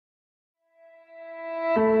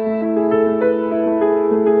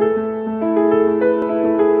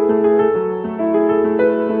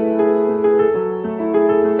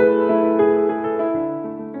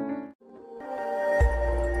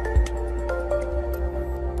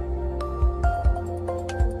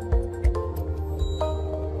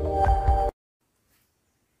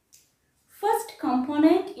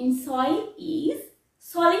soil is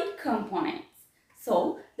solid components.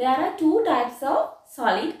 So there are two types of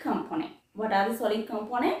solid components. What are the solid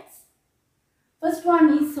components? First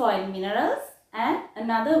one is soil minerals and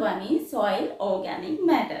another one is soil organic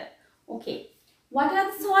matter. Okay, what are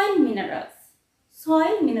the soil minerals?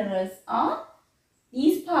 Soil minerals are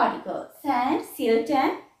these particles, sand, silt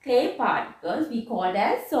and clay particles we called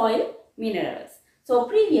as soil minerals. So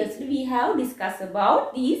previously we have discussed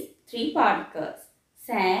about these three particles,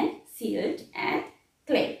 sand, silt and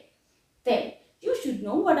clay. Then you should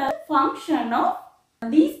know what are the functions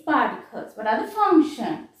of these particles. What are the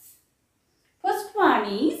functions? First one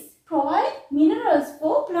is provide minerals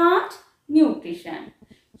for plant nutrition.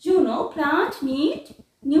 You know plants need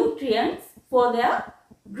nutrients for their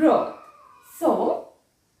growth. So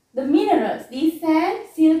the minerals, these sand,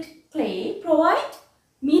 silt, clay provide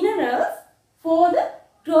minerals for the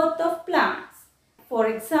growth of plants. For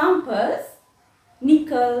examples,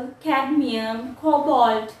 nickel, cadmium,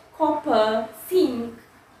 cobalt, copper, zinc.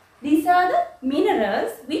 These are the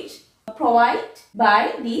minerals which are provided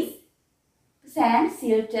by these sand,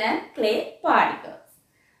 silt and clay particles.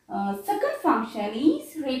 Second function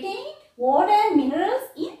is retain water and minerals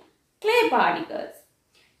in clay particles.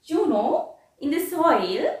 You know, in the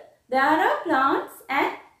soil there are plants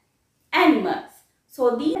and animals.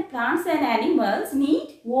 So these plants and animals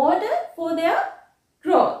need water for their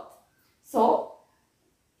growth. So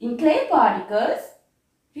in clay particles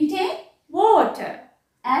retain water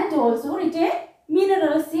and also retain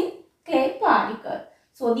minerals in clay particles.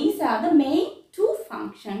 So these are the main two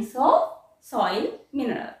functions of soil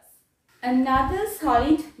minerals. Another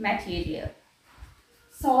solid material,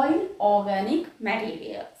 soil organic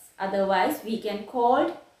materials. Otherwise we can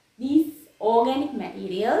call these organic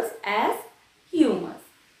materials as humus.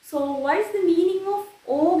 So what is the meaning of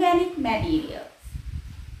organic materials?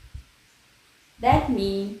 That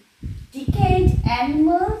means decayed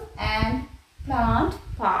animal and plant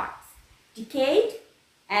parts. Decayed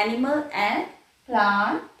animal and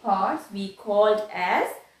plant parts we called as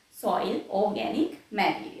soil organic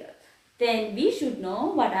material. Then we should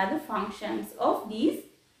know what are the functions of these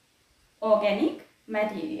organic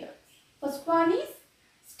materials. First one is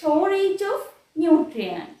storage of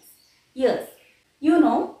nutrients. Yes, you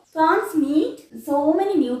know plants need so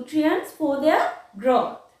many nutrients for their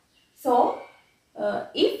growth. So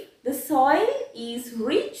if the soil is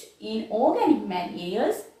rich in organic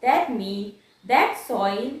materials, that means that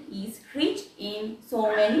soil is rich in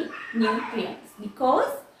so many nutrients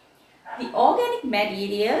because the organic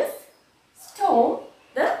materials store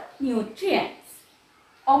the nutrients.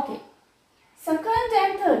 Okay. Second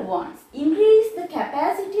and third ones, increase the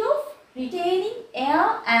capacity of retaining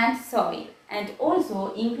air and soil and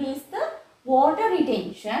also increase the water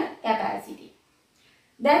retention capacity.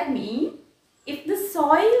 That means if the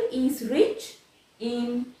soil is rich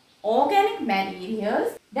in organic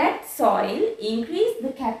materials, that soil increase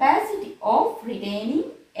the capacity of retaining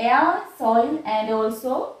air, soil and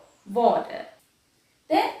also water.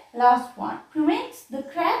 Then last one, prevents the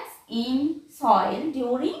cracks in soil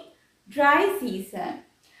during dry season.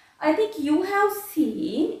 I think you have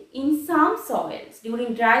seen in some soils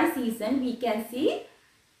during dry season we can see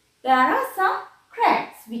there are some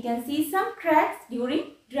cracks. We can see some cracks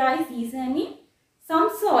during dry season in some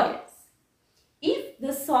soils. If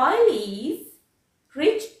the soil is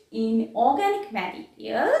rich in organic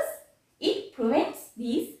materials, it prevents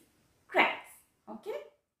these cracks. Okay.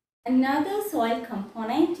 Another soil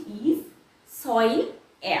component is soil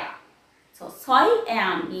air. So soil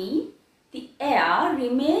air means the air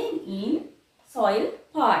remain in soil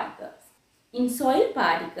particles. In soil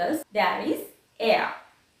particles there is air.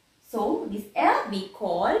 So this air we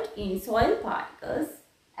called in soil particles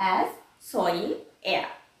as soil air.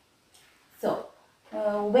 So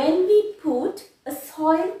when we put a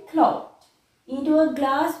soil clot into a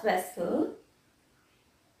glass vessel,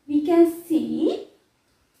 we can see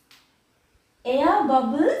air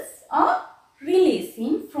bubbles are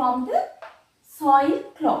releasing from the soil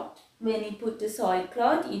clot. When we put the soil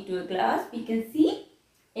clot into a glass, we can see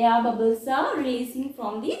air bubbles are releasing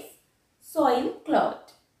from this soil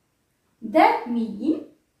clot. That means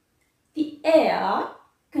the air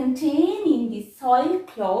contained in the soil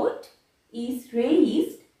clot is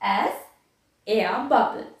released as air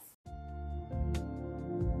bubbles.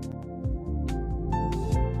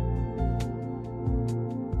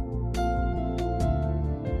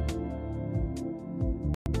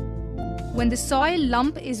 When the soil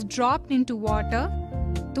lump is dropped into water,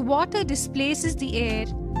 the water displaces the air,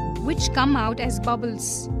 which come out as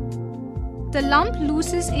bubbles. The lump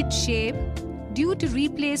loses its shape due to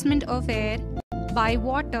replacement of air by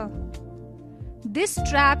water. This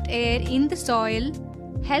trapped air in the soil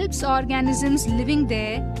helps organisms living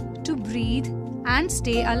there to breathe and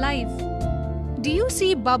stay alive. Do you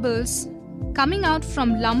see bubbles coming out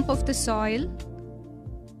from lump of the soil?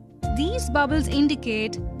 These bubbles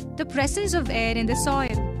indicate the presence of air in the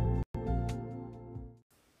soil.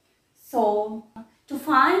 So, to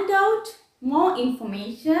find out more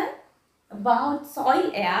information about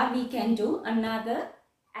soil air, we can do another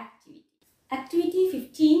activity. Activity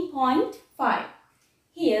 15.5.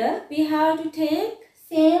 Here we have to take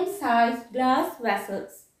same size glass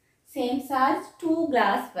vessels. Same size 2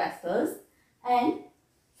 glass vessels, and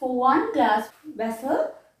for 1 glass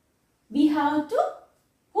vessel we have to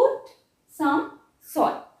put some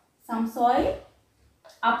soil. Some soil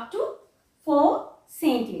up to 4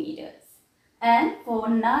 centimeters. And for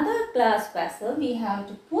another glass vessel, we have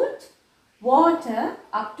to put water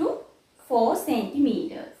up to 4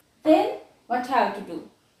 centimeters. Then what have to do?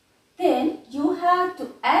 Then you have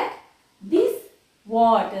to add this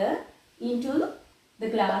water into the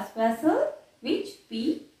glass vessel which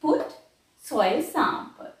we put soil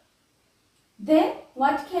sample. Then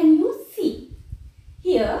what can you see?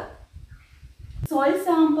 Here soil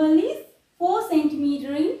sample is 4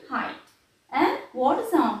 centimeter in height and water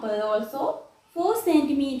sample also 4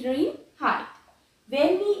 centimeter in height.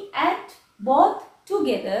 When we add both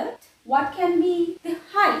together, what can be the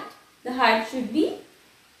height? The height should be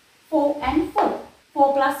 4 and 4.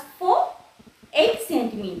 4 plus 4, 8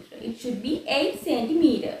 centimeter. It should be 8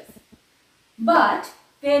 centimeters. But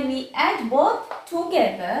when we add both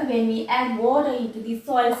together, when we add water into the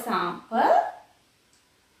soil sample,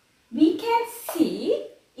 we can see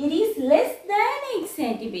it is less than 8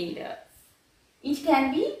 centimeters. It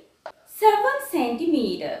can be 7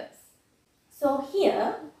 centimeters. So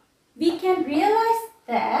here we can realize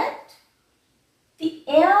that the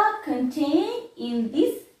air contained in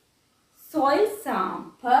this soil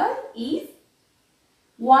sample is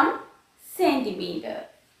 1 centimeter.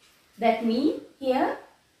 That means here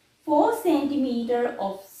 4 centimeter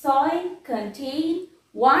of soil contain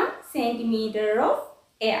 1 centimeter of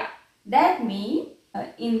air. That means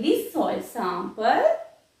in this soil sample,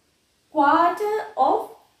 quarter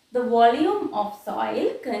of the volume of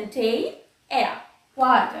soil contain air.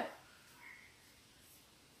 Quarter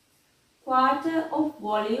of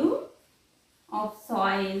volume of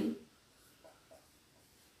soil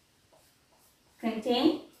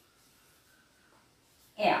contain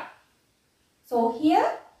air. So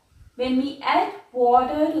here when we add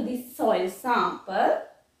water to this soil sample,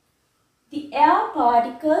 the air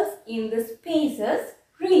particles in the spaces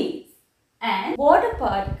release and water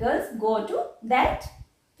particles go to that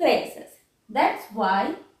places. That's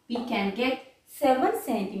why we can get 7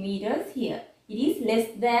 centimeters here. It is less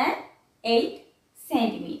than 8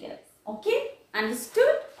 centimeters. Okay,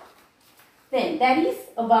 understood? Then that is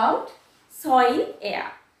about soil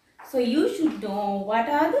air. So you should know what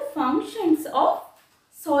are the functions of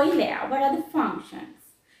soil air. What are the functions?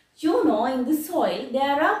 You know, in the soil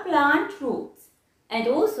there are plant roots and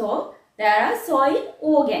also there are soil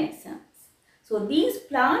organisms. So these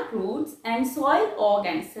plant roots and soil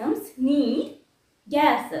organisms need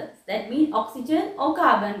gases, that means oxygen or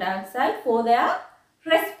carbon dioxide, for their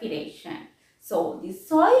respiration. So the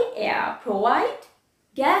soil air provides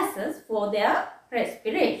gases for their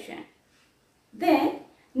respiration. Then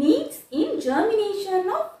needs in germination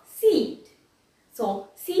of seed. So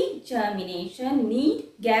seed germination need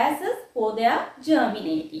gases for their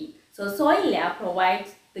germinating. So soil air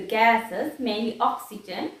provides the gases, mainly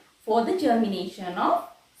oxygen, for the germination of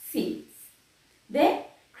seeds. Then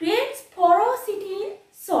creates porosity in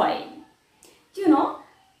soil. You know,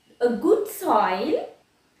 a good soil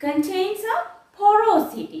contains a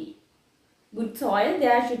porosity. Good soil,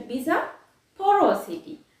 there should be some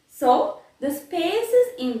porosity. So the spaces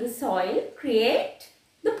in the soil create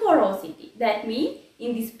the porosity. That means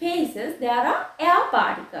in the spaces there are air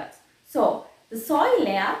particles. So the soil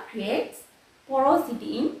air creates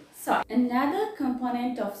porosity in soil. Another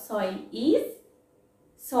component of soil is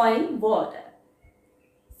soil water.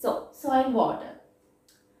 So soil water.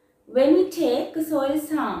 When we take a soil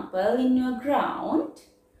sample in your ground,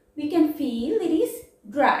 we can feel it is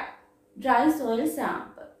dry soil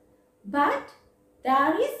sample. But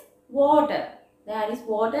there is water. There is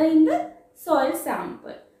water in the soil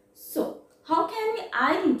sample. So how can we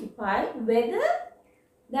identify whether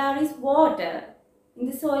there is water in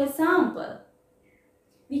the soil sample?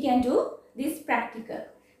 We can do this practical.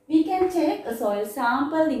 We can take a soil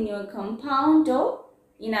sample in your compound or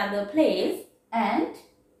in other place and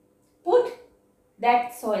put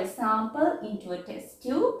that soil sample into a test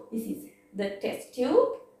tube. This is the test tube,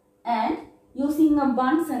 and using a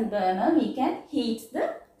Bunsen burner, we can heat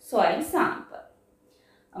the soil sample.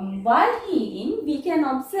 While heating, we can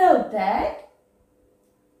observe that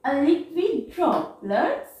a liquid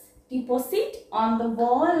droplets deposit on the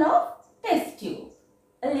wall of test tube.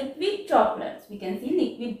 A liquid droplets, we can see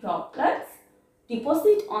liquid droplets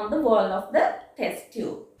deposit on the wall of the test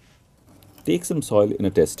tube. Take some soil in a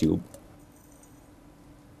test tube.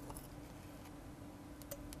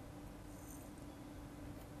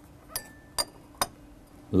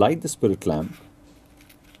 Light the spirit lamp.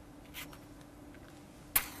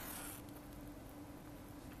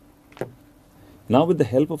 Now, with the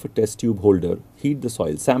help of a test tube holder, heat the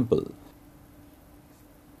soil sample.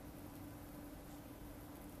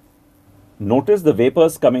 Notice the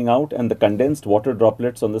vapors coming out and the condensed water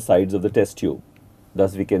droplets on the sides of the test tube.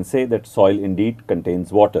 Thus, we can say that soil indeed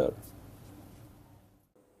contains water.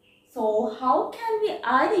 So, how can we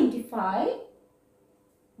identify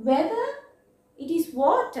whether it is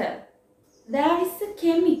water? There is a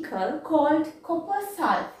chemical called copper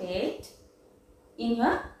sulfate in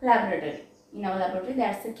your laboratory. In our laboratory,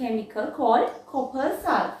 there is a chemical called copper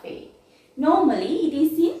sulfate. Normally, it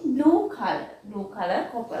is in blue color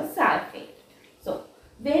copper sulfate. So,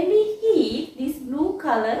 when we heat this blue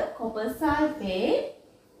color copper sulfate,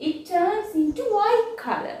 it turns into white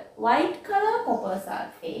color copper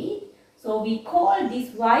sulfate. So, we call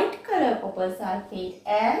this white color copper sulfate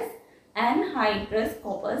as anhydrous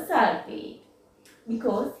copper sulfate,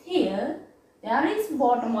 because here there is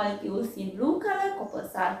water molecules in blue color copper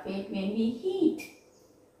sulfate. When we heat,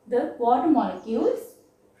 the water molecules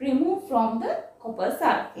remove from the copper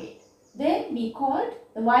sulfate. Then we called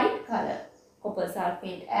the white color copper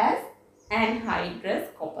sulfate as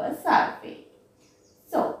anhydrous copper sulfate.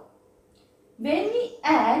 So, when we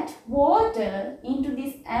add water into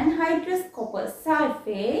this anhydrous copper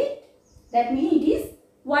sulfate, that means it is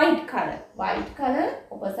white color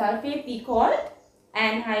copper sulfate, we call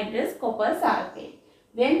anhydrous copper sulfate.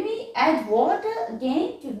 When we add water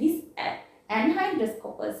again to this anhydrous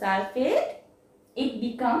copper sulfate, it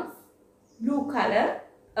becomes blue color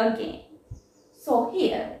again. So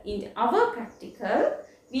here in our practical,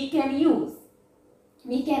 we can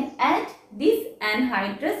add this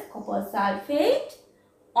anhydrous copper sulfate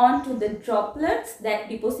onto the droplets that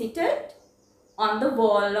deposited on the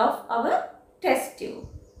wall of our test tube.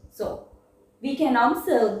 So we can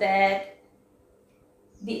observe that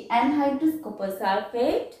the anhydrous copper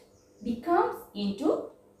sulfate becomes into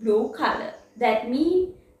blue color. That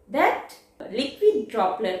means that liquid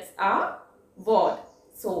droplets are water.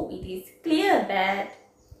 So it is clear that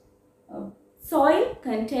soil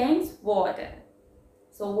contains water.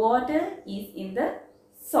 So water is in the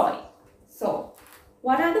soil. So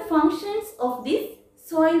what are the functions of this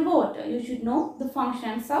soil water? You should know the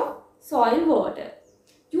functions of soil water.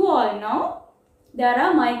 You all know there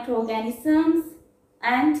are microorganisms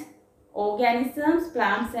and organisms,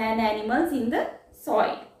 plants and animals in the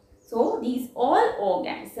soil. So these all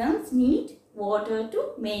organisms need water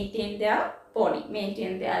to maintain their body,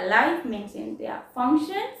 maintain their life, maintain their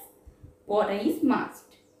functions. Water is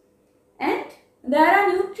must. And there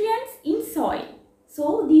are nutrients in soil.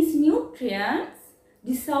 So these nutrients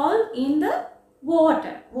dissolve in the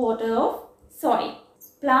water of soil.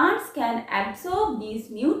 Plants can absorb these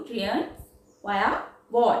nutrients via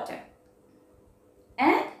water.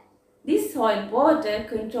 And this soil water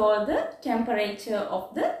controls the temperature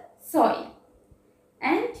of the soil.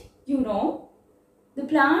 And you know, the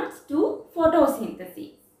plants do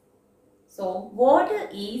photosynthesis. So water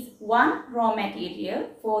is one raw material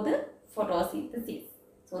for the photosynthesis.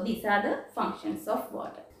 So these are the functions of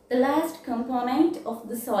water. The last component of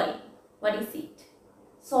the soil, what is it?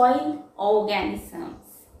 Soil organisms.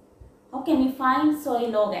 How can we find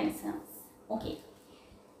soil organisms? Okay,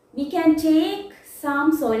 we can take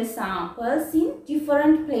some soil samples in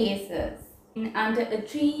different places. Under a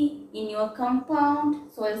tree, in your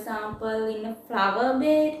compound, soil sample in a flower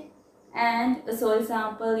bed, and a soil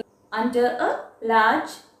sample under a large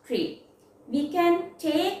tree. We can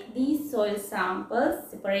take these soil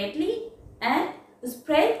samples separately and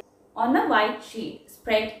spread on a white sheet.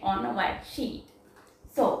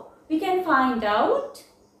 So we can find out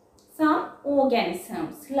some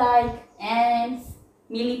organisms like ants,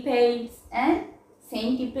 millipedes and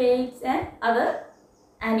centipedes and other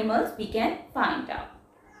animals we can find out.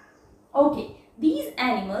 Okay, these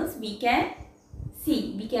animals we can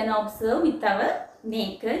see, we can observe with our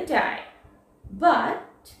naked eye.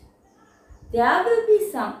 But there will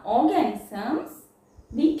be some organisms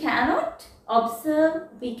we cannot observe,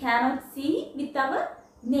 we cannot see with our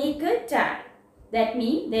naked eye. That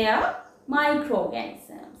means they are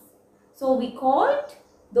microorganisms. So we called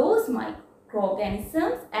those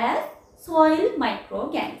microorganisms as soil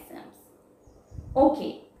microorganisms.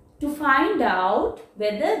 Okay, to find out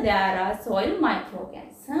whether there are soil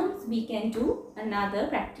microorganisms, we can do another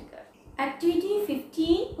practical. Activity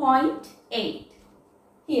 15.8.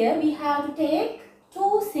 Here we have to take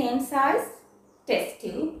two same size test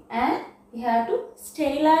tubes and we have to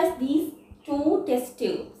sterilize these two test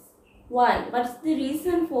tubes. Why? What is the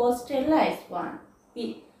reason for sterilized one?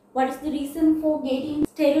 What is the reason for getting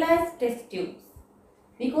sterilized test tubes?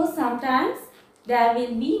 Because sometimes there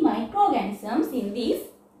will be microorganisms in these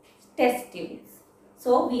test tubes.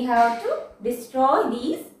 So we have to destroy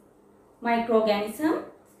these microorganisms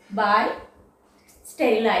by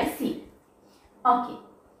sterilizing. Okay.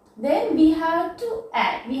 Then we have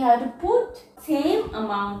to put same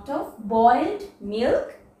amount of boiled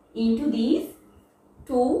milk into these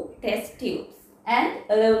two test tubes and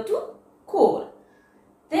allow to cool.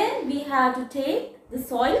 Then we have to take the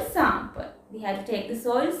soil sample. We have to take the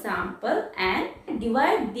soil sample and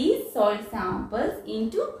divide these soil samples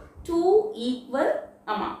into two equal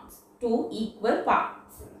amounts, two equal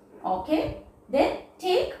parts. Okay. Then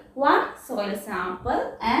take one soil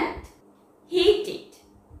sample and heat it.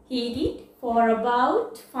 Heat it for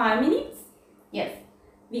about 5 minutes. Yes,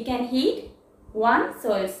 we can heat one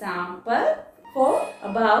soil sample for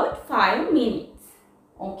about 5 minutes.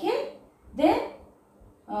 Okay. Then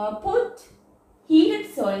put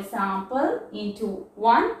heated soil sample into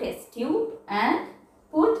one test tube and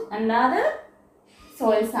put another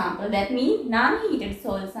soil sample, that means non-heated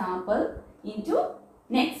soil sample, into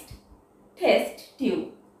next test tube.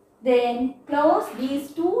 Then close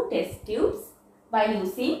these two test tubes by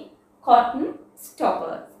using cotton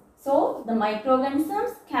stoppers. So the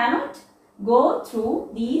microorganisms cannot go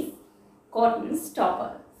through these cotton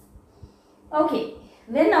stoppers. Okay,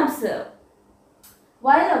 then observe.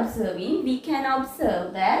 While observing, we can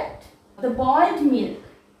observe that the boiled milk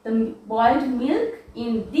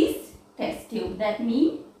in this test tube, that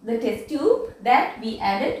means the test tube that we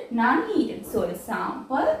added non-heated soil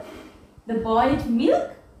sample, the boiled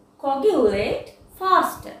milk coagulate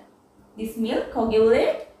faster. This milk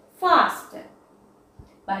coagulate faster.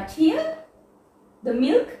 But here the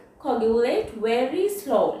milk coagulate very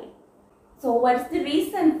slowly. So what is the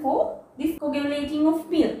reason for this coagulating of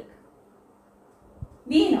milk?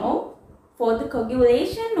 We know for the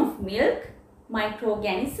coagulation of milk,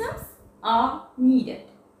 microorganisms are needed.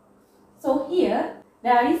 So here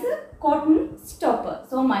there is a cotton stopper.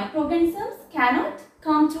 So microorganisms cannot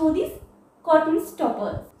come through this cotton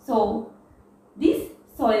stopper. So this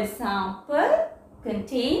soil sample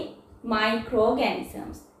contain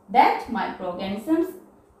microorganisms. That microorganisms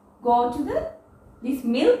go to this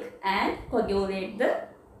milk and coagulate the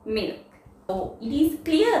milk. So it is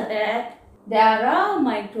clear that there are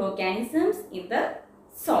microorganisms in the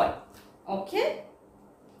soil. Okay.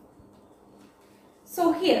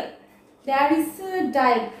 So here there is a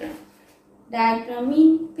diagram. Diagram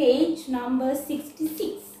in page number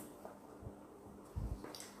 66.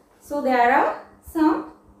 So there are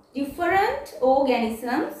some different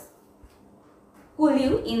organisms who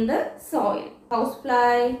live in the soil.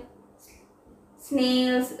 Housefly,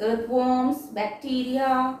 snails, earthworms,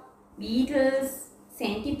 bacteria, beetles,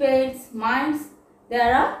 centipedes, mites.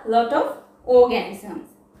 There are a lot of organisms.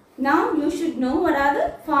 Now you should know what are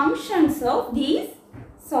the functions of these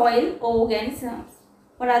soil organisms.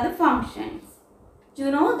 What are the functions? Do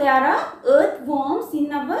you know there are earthworms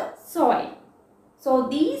in our soil? So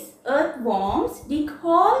these earthworms dig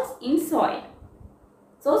holes in soil.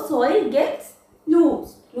 So soil gets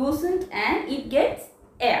loosened and it gets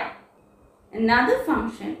air. Another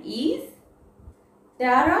function is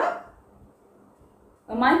there are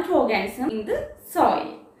microorganisms in the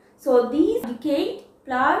soil. So these decayed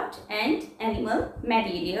plant and animal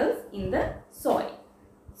materials in the soil.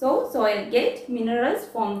 So soil gets minerals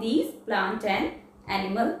from these plant and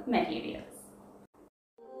animal materials.